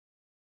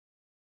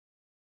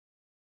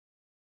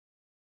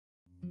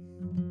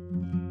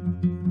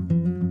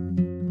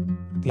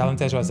The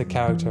Alentejo has a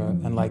character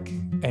unlike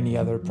any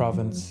other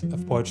province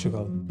of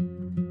Portugal,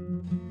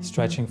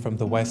 stretching from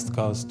the west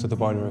coast to the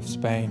border of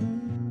Spain.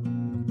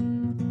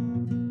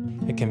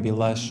 It can be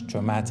lush,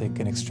 dramatic,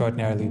 and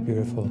extraordinarily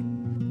beautiful.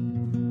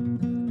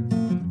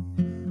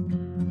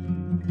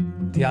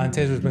 The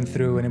Alentejo has been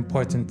through an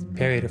important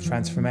period of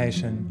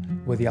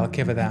transformation with the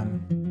Alqueva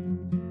Dam.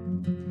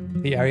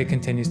 The area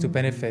continues to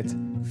benefit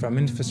from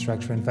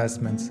infrastructure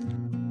investments,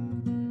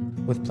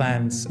 with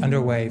plans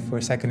underway for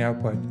a second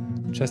airport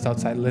just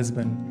outside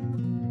Lisbon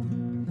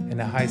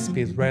and a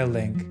high-speed rail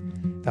link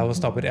that will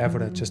stop at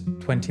Évora, just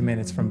 20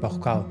 minutes from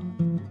Barrocal.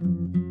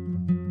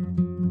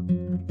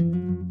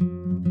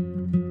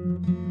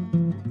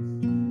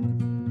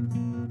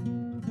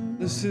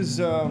 This is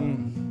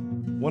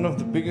one of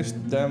the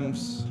biggest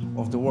dams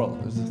of the world.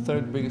 It's the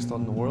third biggest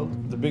on the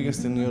world, the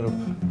biggest in Europe.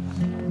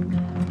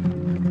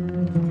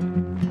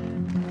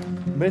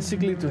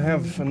 Basically, to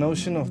have a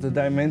notion of the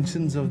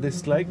dimensions of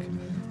this lake,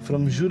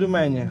 from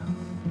Juremanha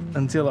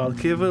until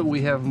Alqueva,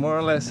 we have more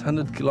or less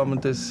 100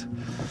 kilometers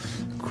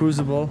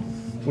cruisable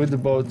with the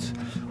boat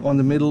on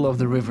the middle of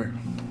the river.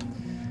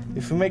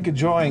 If we make a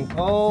drawing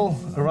all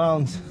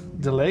around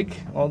the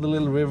lake, all the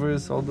little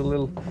rivers, all the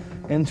little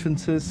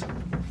entrances,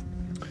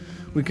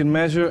 we can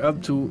measure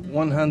up to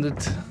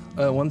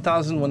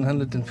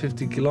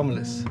 1,150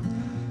 kilometers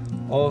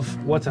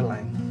of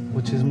waterline,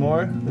 which is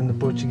more than the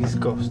Portuguese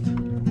coast.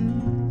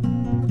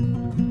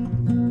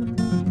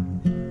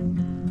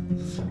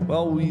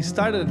 Well, we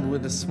started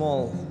with a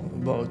small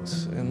boat,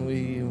 and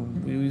we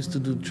used to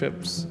do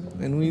trips,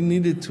 and we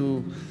needed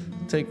to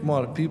take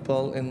more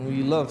people, and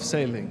we love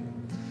sailing.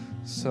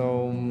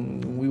 So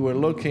we were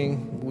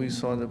looking, we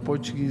saw the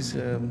Portuguese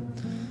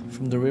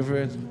from the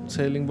river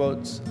sailing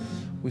boats,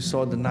 we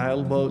saw the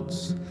Nile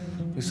boats,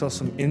 we saw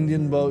some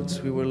Indian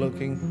boats we were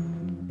looking,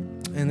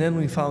 and then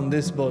we found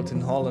this boat in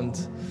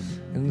Holland,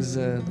 and it's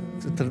a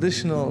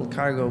traditional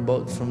cargo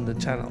boat from the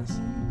channels.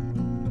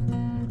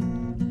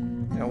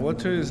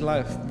 Water is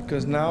life,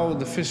 because now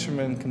the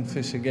fishermen can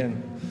fish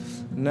again.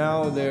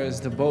 Now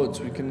there's the boats,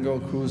 we can go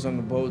cruise on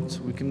the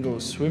boat, we can go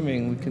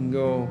swimming, we can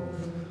go,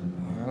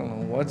 I don't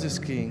know, water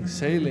skiing,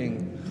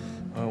 sailing,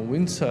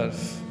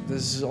 windsurf.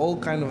 There's all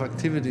kind of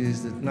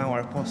activities that now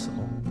are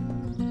possible.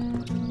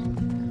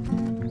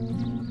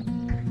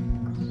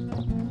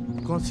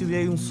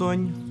 Conciliei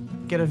sonho,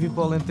 que era vir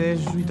para o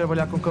Alentejo e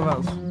trabalhar com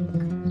cavalos.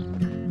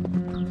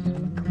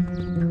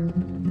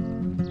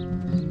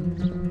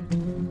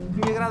 O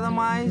que me agrada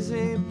mais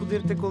é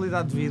poder ter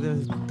qualidade de vida,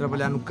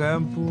 trabalhar no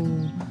campo.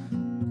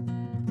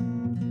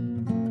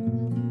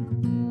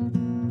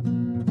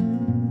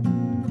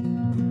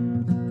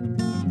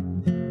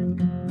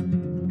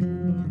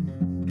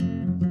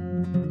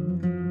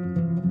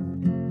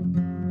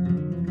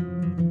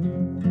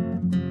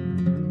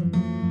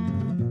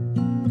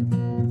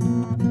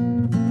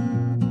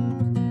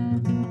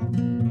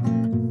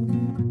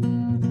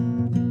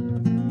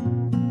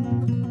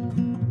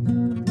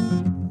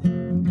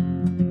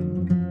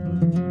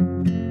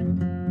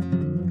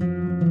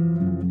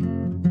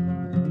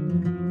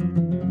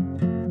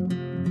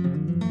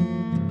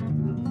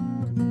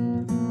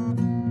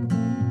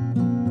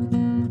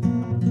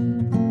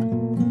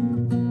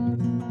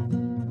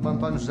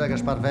 José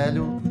Gaspar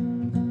Velho,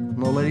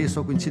 na olaria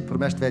sou conhecido por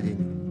Mestre Velhinho.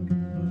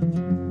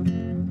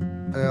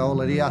 A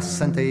olaria há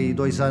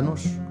 62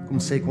 anos,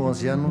 comecei com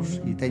 11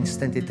 anos e tenho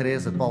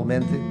 73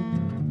 atualmente,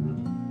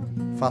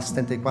 faço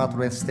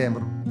 74 em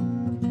setembro.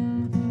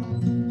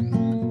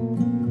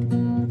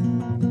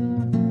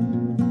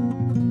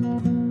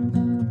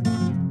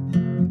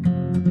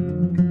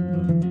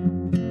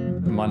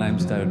 My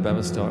name's David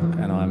Baverstock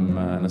and I'm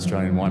an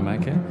Australian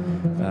winemaker.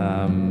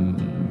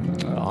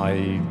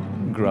 I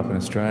grew up in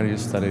Australia,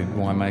 studied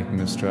winemaking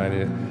in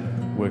Australia,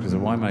 worked as a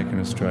winemaker in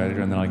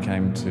Australia, and then I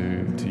came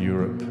to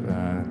Europe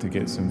to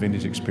get some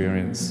vintage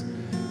experience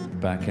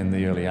back in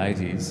the early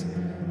 80s.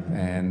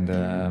 And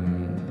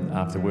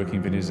after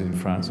working vintages in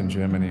France and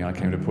Germany, I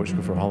came to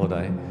Portugal for a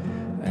holiday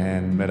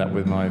and met up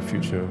with my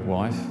future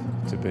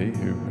wife-to-be,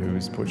 who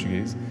is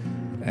Portuguese,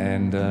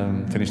 and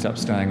finished up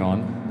staying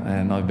on.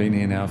 And I've been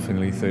here now for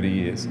nearly 30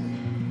 years.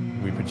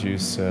 We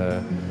produce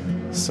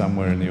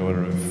somewhere in the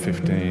order of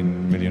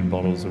 15 million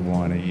bottles of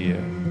wine a year.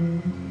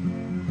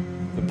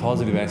 The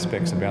positive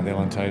aspects about the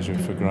Alentejo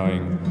for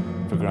growing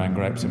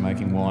grapes and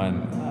making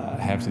wine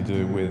have to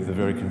do with the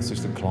very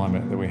consistent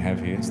climate that we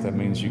have here. So that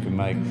means you can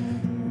make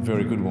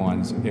very good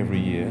wines every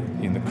year.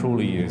 In the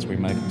cooler years, we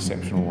make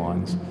exceptional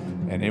wines,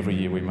 and every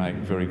year we make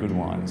very good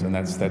wines, and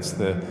that's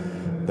the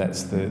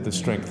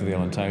strength of the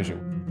Alentejo.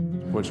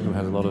 Portugal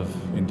has a lot of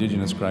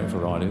indigenous grape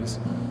varieties,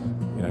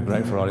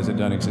 grape varieties that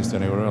don't exist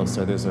anywhere else.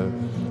 So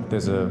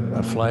there's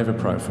a flavour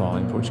profile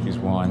in Portuguese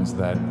wines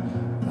that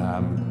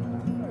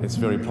it's a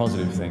very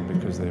positive thing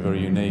because they're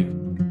very unique.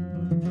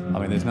 I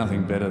mean, there's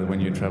nothing better than when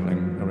you're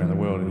travelling around the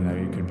world.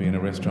 You could be in a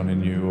restaurant in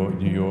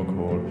New York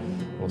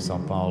or Sao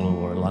Paulo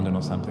or London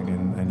or something,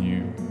 and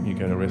you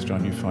go to a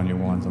restaurant, you find your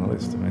wines on the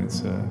list. I mean,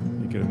 it's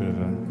you get a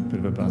bit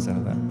of a buzz out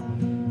of that.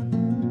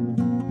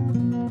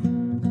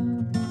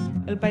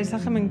 El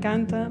paisaje me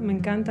encanta,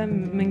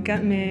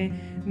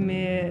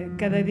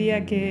 cada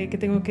día que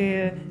tengo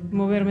que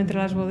moverme entre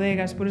las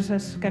bodegas por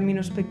esos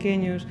caminos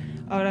pequeños,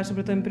 ahora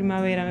sobre todo en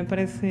primavera, me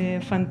parece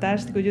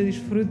fantástico. Yo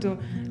disfruto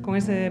con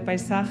ese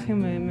paisaje,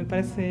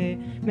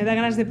 me da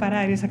ganas de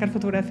parar y sacar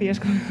fotografías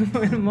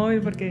con el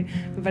móvil porque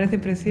me parece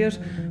precioso.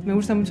 Me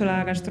gusta mucho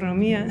la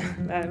gastronomía,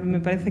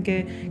 me parece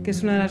que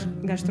es una de las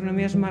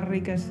gastronomías más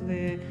ricas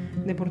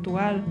de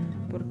Portugal,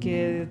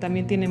 porque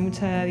también tiene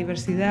mucha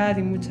diversidad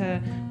y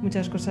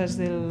muchas cosas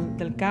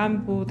del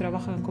campo,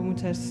 trabaja con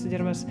muchas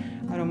hierbas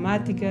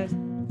aromáticas.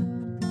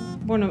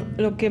 Bueno,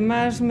 lo que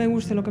más me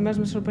gusta, lo que más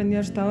me sorprendió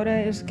hasta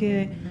ahora es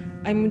que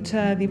hay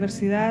mucha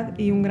diversidad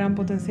y un gran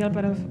potencial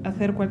para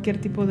hacer cualquier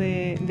tipo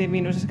de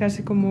vinos. Es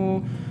casi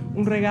como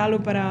un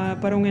regalo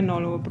para un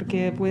enólogo,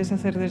 porque puedes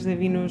hacer desde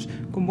vinos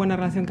con buena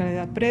relación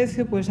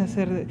calidad-precio, puedes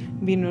hacer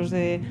vinos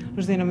de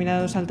los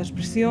denominados alta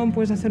expresión,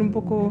 puedes hacer un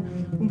poco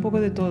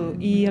de todo.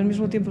 Y al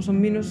mismo tiempo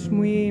son vinos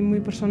muy, muy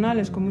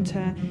personales, con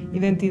mucha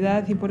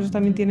identidad, y por eso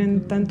también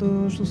tienen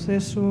tanto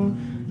suceso,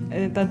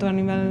 tanto a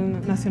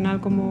nivel nacional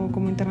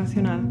como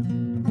internacional.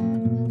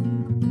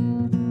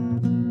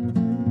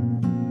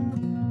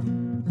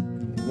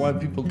 Why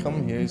people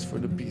come here is for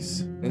the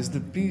peace. It's the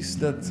peace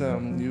that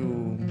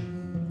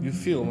you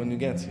feel when you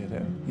get here.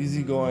 Yeah?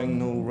 Easygoing,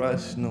 no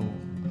rush, no.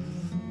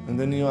 And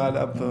then you add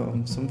up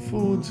some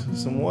food,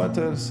 some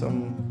water,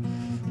 some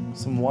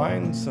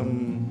wine,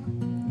 some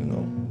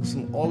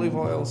olive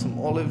oil, some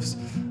olives,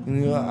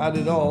 and you add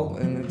it all,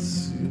 and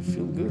you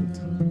feel good.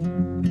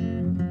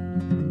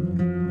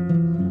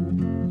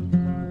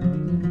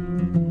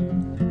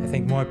 I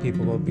think more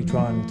people will be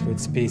drawn to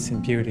its peace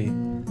and beauty.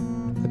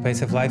 The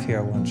pace of life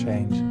here won't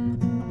change,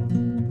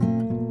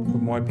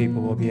 but more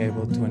people will be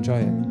able to enjoy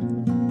it.